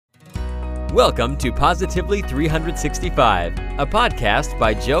Welcome to Positively 365, a podcast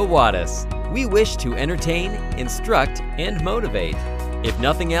by Joe Wattis. We wish to entertain, instruct, and motivate. If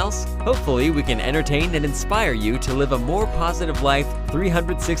nothing else, hopefully we can entertain and inspire you to live a more positive life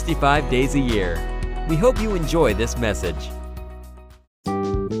 365 days a year. We hope you enjoy this message.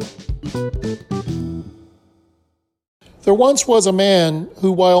 There once was a man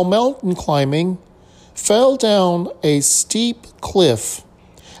who, while mountain climbing, fell down a steep cliff.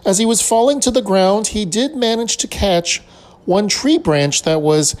 As he was falling to the ground, he did manage to catch one tree branch that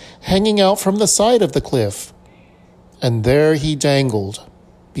was hanging out from the side of the cliff. And there he dangled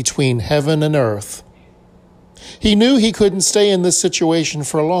between heaven and earth. He knew he couldn't stay in this situation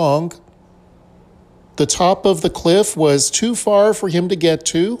for long. The top of the cliff was too far for him to get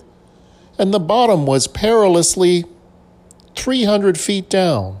to, and the bottom was perilously 300 feet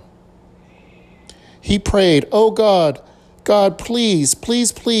down. He prayed, "Oh God, please,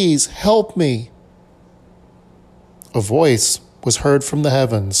 please, please help me." A voice was heard from the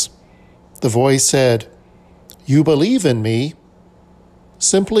heavens. The voice said, "You believe in me.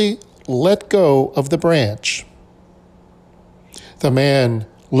 Simply let go of the branch." The man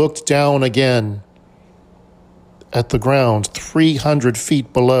looked down again at the ground 300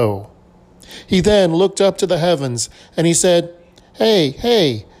 feet below. He then looked up to the heavens and he said,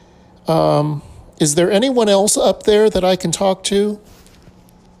 Hey, is there anyone else up there that I can talk to?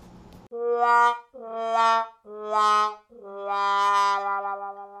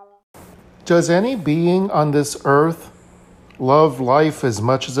 Does any being on this earth love life as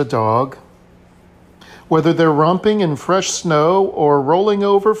much as a dog? Whether they're romping in fresh snow or rolling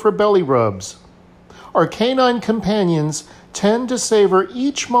over for belly rubs, our canine companions tend to savor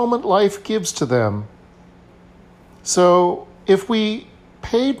each moment life gives to them. So, if we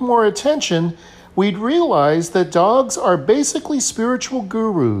paid more attention, we'd realize that dogs are basically spiritual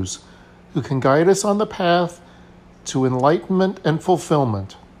gurus who can guide us on the path to enlightenment and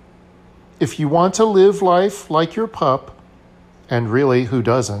fulfillment. If you want to live life like your pup, and really, who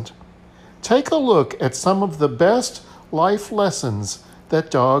doesn't, take a look at some of the best life lessons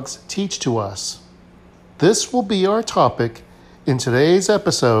that dogs teach to us. This will be our topic in today's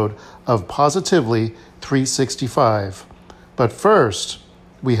episode of Positively 365. But first,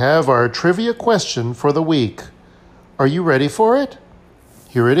 we have our trivia question for the week. Are you ready for it?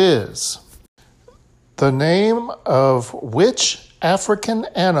 Here it is. The name of which African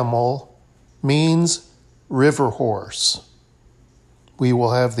animal means river horse? We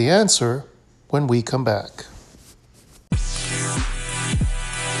will have the answer when we come back.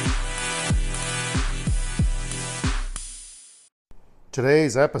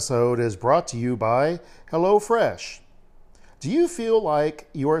 Today's episode is brought to you by HelloFresh. Do you feel like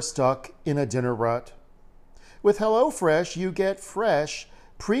you're stuck in a dinner rut? With HelloFresh, you get fresh,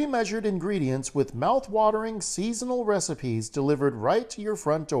 pre-measured ingredients with mouth-watering seasonal recipes delivered right to your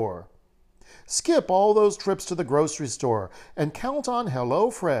front door. Skip all those trips to the grocery store and count on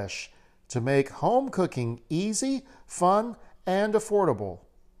HelloFresh to make home cooking easy, fun, and affordable.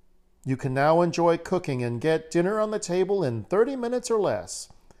 You can now enjoy cooking and get dinner on the table in 30 minutes or less.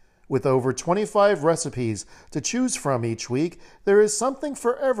 With over 25 recipes to choose from each week, there is something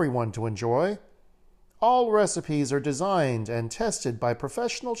for everyone to enjoy. All recipes are designed and tested by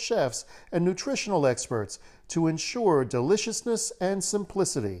professional chefs and nutritional experts to ensure deliciousness and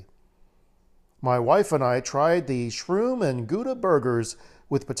simplicity. My wife and I tried the shroom and Gouda burgers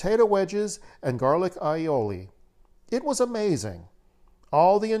with potato wedges and garlic aioli. It was amazing.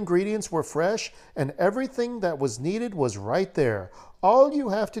 All the ingredients were fresh and everything that was needed was right there. All you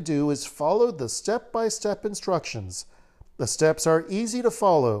have to do is follow the step-by-step instructions. The steps are easy to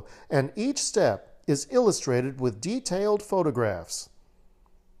follow, and each step is illustrated with detailed photographs.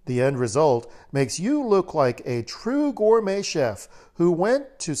 The end result makes you look like a true gourmet chef who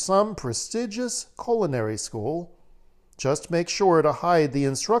went to some prestigious culinary school. Just make sure to hide the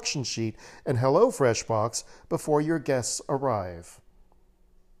instruction sheet and HelloFresh box before your guests arrive.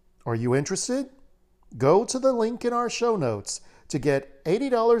 Are you interested? Go to the link in our show notes to get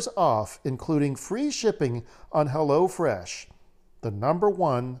 $80 off, including free shipping on HelloFresh, the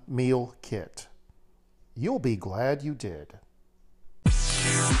 #1 meal kit. You'll be glad you did.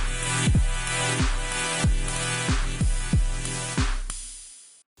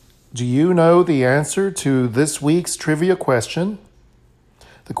 Do you know the answer to this week's trivia question?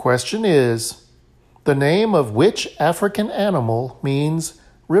 The question is, the name of which African animal means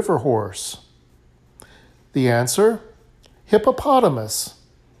river horse? The answer? Hippopotamus.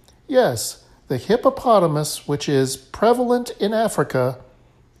 Yes, the hippopotamus, which is prevalent in Africa,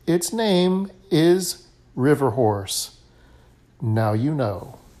 its name is river horse. Now you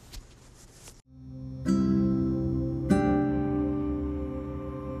know.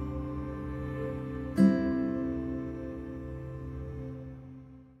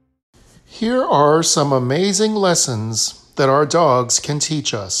 Here are some amazing lessons that our dogs can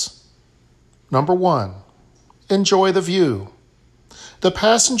teach us. Number 1, enjoy the view. The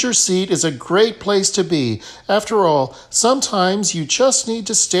passenger seat is a great place to be. After all, sometimes you just need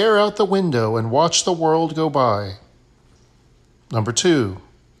to stare out the window and watch the world go by. Number 2,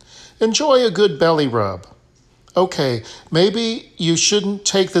 enjoy a good belly rub. Okay, maybe you shouldn't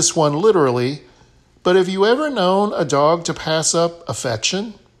take this one literally, but have you ever known a dog to pass up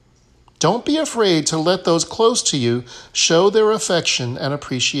affection? Don't be afraid to let those close to you show their affection and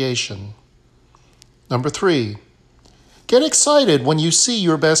appreciation. Number 3, get excited when you see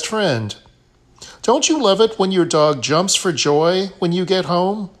your best friend. Don't you love it when your dog jumps for joy when you get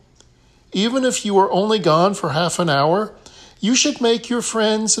home? Even if you are only gone for half an hour, you should make your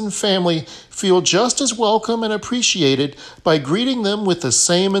friends and family feel just as welcome and appreciated by greeting them with the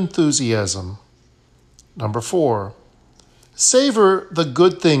same enthusiasm. Number 4, savor the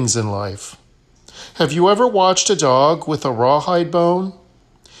good things in life. Have you ever watched a dog with a rawhide bone?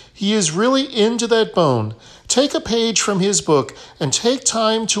 He is really into that bone. Take a page from his book and take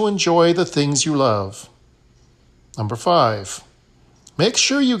time to enjoy the things you love. Number 5, make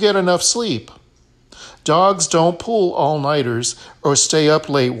sure you get enough sleep. Dogs don't pull all-nighters or stay up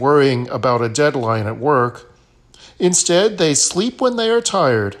late worrying about a deadline at work. Instead, they sleep when they are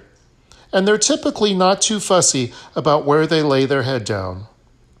tired, and they're typically not too fussy about where they lay their head down.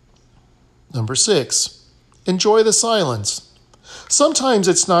 Number 6, enjoy the silence. Sometimes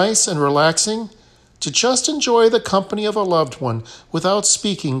it's nice and relaxing to just enjoy the company of a loved one without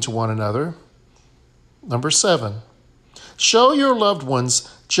speaking to one another. Number 7, show your loved ones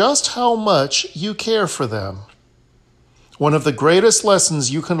just how much you care for them. One of the greatest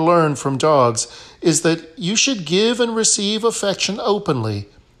lessons you can learn from dogs is that you should give and receive affection openly.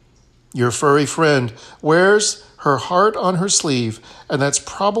 Your furry friend wears her heart on her sleeve, and that's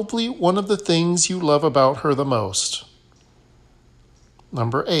probably one of the things you love about her the most.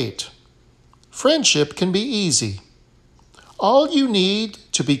 Number 8, friendship can be easy. All you need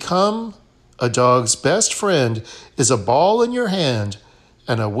to become a dog's best friend is a ball in your hand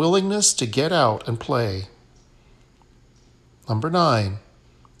and a willingness to get out and play. Number 9,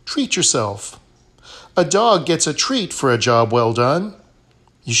 treat yourself. A dog gets a treat for a job well done.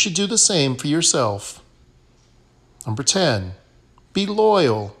 You should do the same for yourself. Number 10, be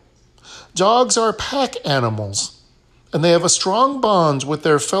loyal. Dogs are pack animals, and they have a strong bond with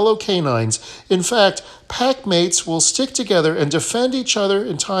their fellow canines. In fact, pack mates will stick together and defend each other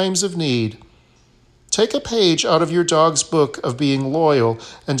in times of need. Take a page out of your dog's book of being loyal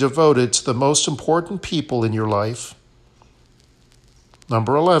and devoted to the most important people in your life.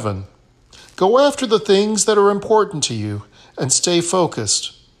 Number 11, go after the things that are important to you and stay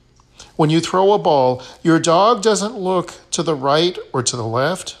focused. When you throw a ball, your dog doesn't look to the right or to the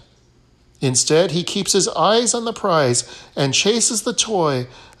left. Instead, he keeps his eyes on the prize and chases the toy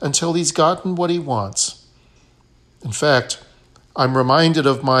until he's gotten what he wants. In fact, I'm reminded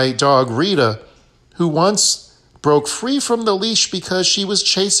of my dog Rita, who once broke free from the leash because she was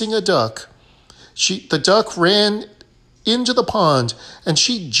chasing a duck. The duck ran into the pond, and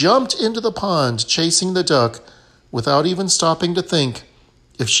she jumped into the pond chasing the duck without even stopping to think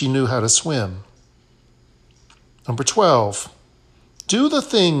if she knew how to swim. Number 12, do the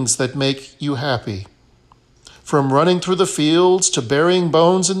things that make you happy. From running through the fields to burying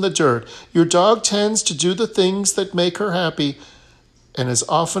bones in the dirt, your dog tends to do the things that make her happy, and as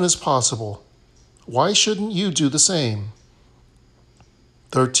often as possible. Why shouldn't you do the same?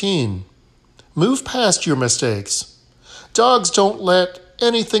 13, move past your mistakes. Dogs don't let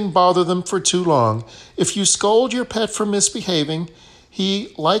anything bother them for too long. If you scold your pet for misbehaving,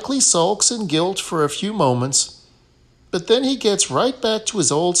 he likely sulks in guilt for a few moments, but then he gets right back to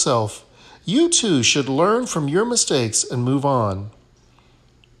his old self. You too should learn from your mistakes and move on.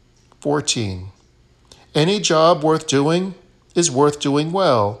 14, any job worth doing is worth doing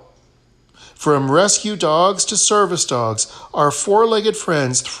well. From rescue dogs to service dogs, our four-legged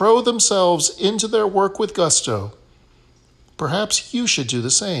friends throw themselves into their work with gusto. Perhaps you should do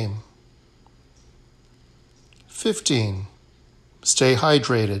the same. 15, stay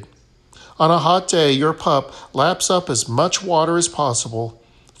hydrated. On a hot day, your pup laps up as much water as possible.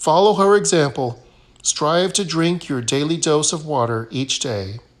 Follow her example. Strive to drink your daily dose of water each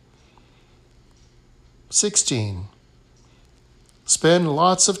day. 16, spend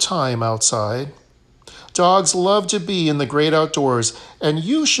lots of time outside. Dogs love to be in the great outdoors, and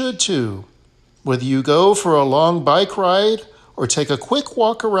you should too. Whether you go for a long bike ride or take a quick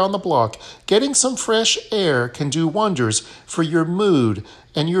walk around the block, getting some fresh air can do wonders for your mood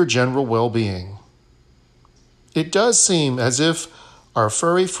and your general well-being. It does seem as if our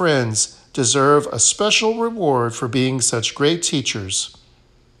furry friends deserve a special reward for being such great teachers.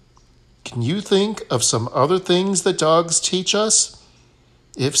 Can you think of some other things that dogs teach us?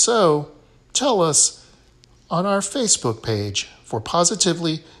 If so, tell us on our Facebook page for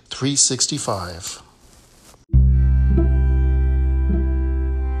Positively 365.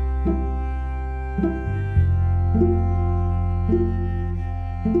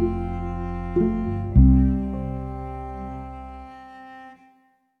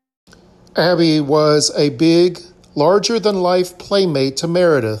 Abby was a big, larger-than-life playmate to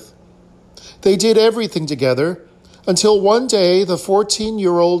Meredith. They did everything together until one day the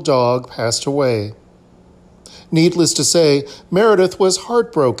 14-year-old dog passed away. Needless to say, Meredith was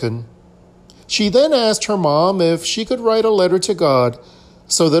heartbroken. She then asked her mom if she could write a letter to God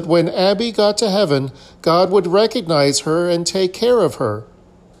so that when Abby got to heaven, God would recognize her and take care of her.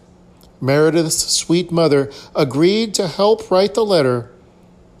 Meredith's sweet mother agreed to help write the letter.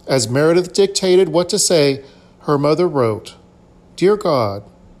 As Meredith dictated what to say, her mother wrote, "Dear God,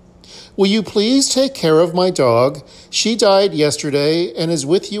 will you please take care of my dog? She died yesterday and is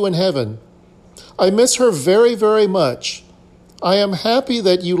with you in heaven. I miss her very, very much. I am happy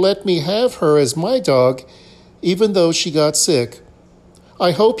that you let me have her as my dog, even though she got sick.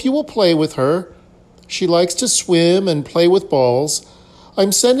 I hope you will play with her. She likes to swim and play with balls.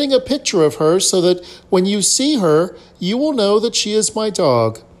 I'm sending a picture of her so that when you see her, you will know that she is my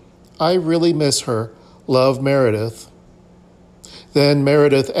dog. I really miss her. Love, Meredith." Then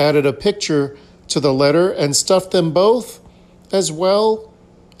Meredith added a picture to the letter and stuffed them both, as well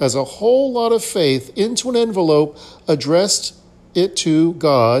as a whole lot of faith, into an envelope, addressed it to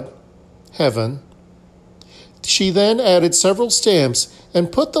God, heaven. She then added several stamps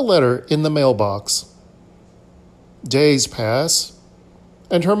and put the letter in the mailbox. Days pass,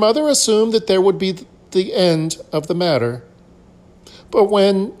 and her mother assumed that there would be the end of the matter. But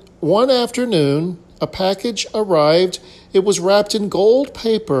when one afternoon a package arrived, it was wrapped in gold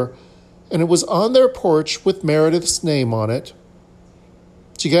paper, and it was on their porch with Meredith's name on it.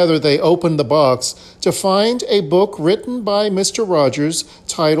 Together they opened the box to find a book written by Mr. Rogers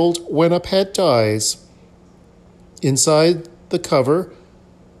titled When a Pet Dies. Inside the cover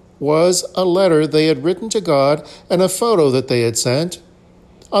was a letter they had written to God and a photo that they had sent.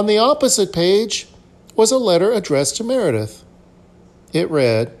 On the opposite page was a letter addressed to Meredith. It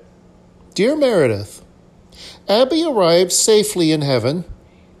read, "Dear Meredith, Abby arrived safely in heaven.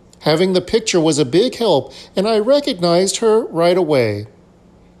 Having the picture was a big help, and I recognized her right away.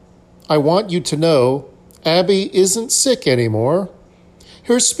 I want you to know Abby isn't sick anymore.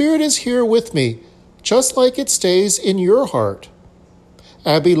 Her spirit is here with me, just like it stays in your heart.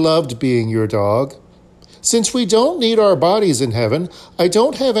 Abby loved being your dog. Since we don't need our bodies in heaven, I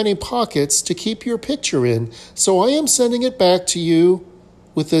don't have any pockets to keep your picture in, so I am sending it back to you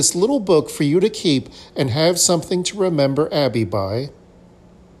with this little book for you to keep and have something to remember Abby by.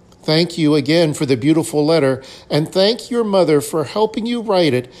 Thank you again for the beautiful letter, and thank your mother for helping you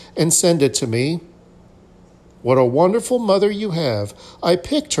write it and send it to me. What a wonderful mother you have. I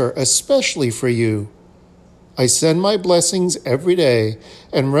picked her especially for you. I send my blessings every day,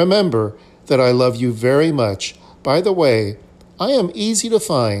 and remember that I love you very much. By the way, I am easy to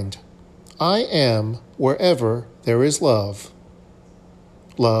find. I am wherever there is love.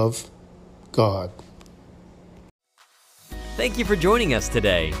 Love, God." Thank you for joining us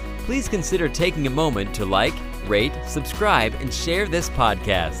today. Please consider taking a moment to like, rate, subscribe, and share this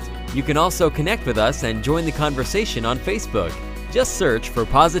podcast. You can also connect with us and join the conversation on Facebook. Just search for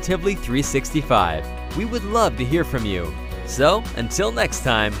Positively 365. We would love to hear from you. So, until next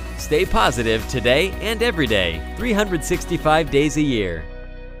time, stay positive today and every day, 365 days a year.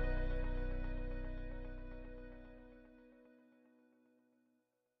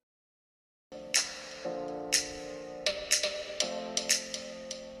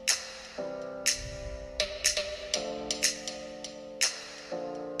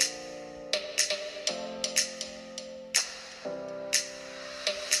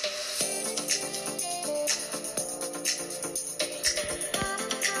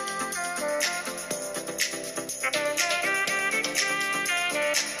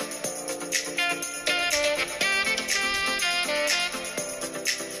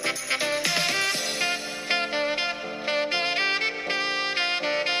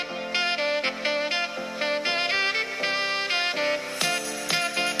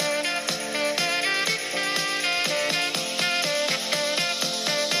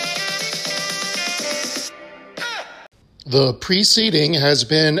 The preceding has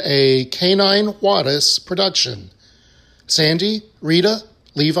been a Canine Wattis production. Sandy, Rita,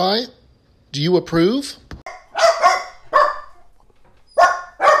 Levi, do you approve?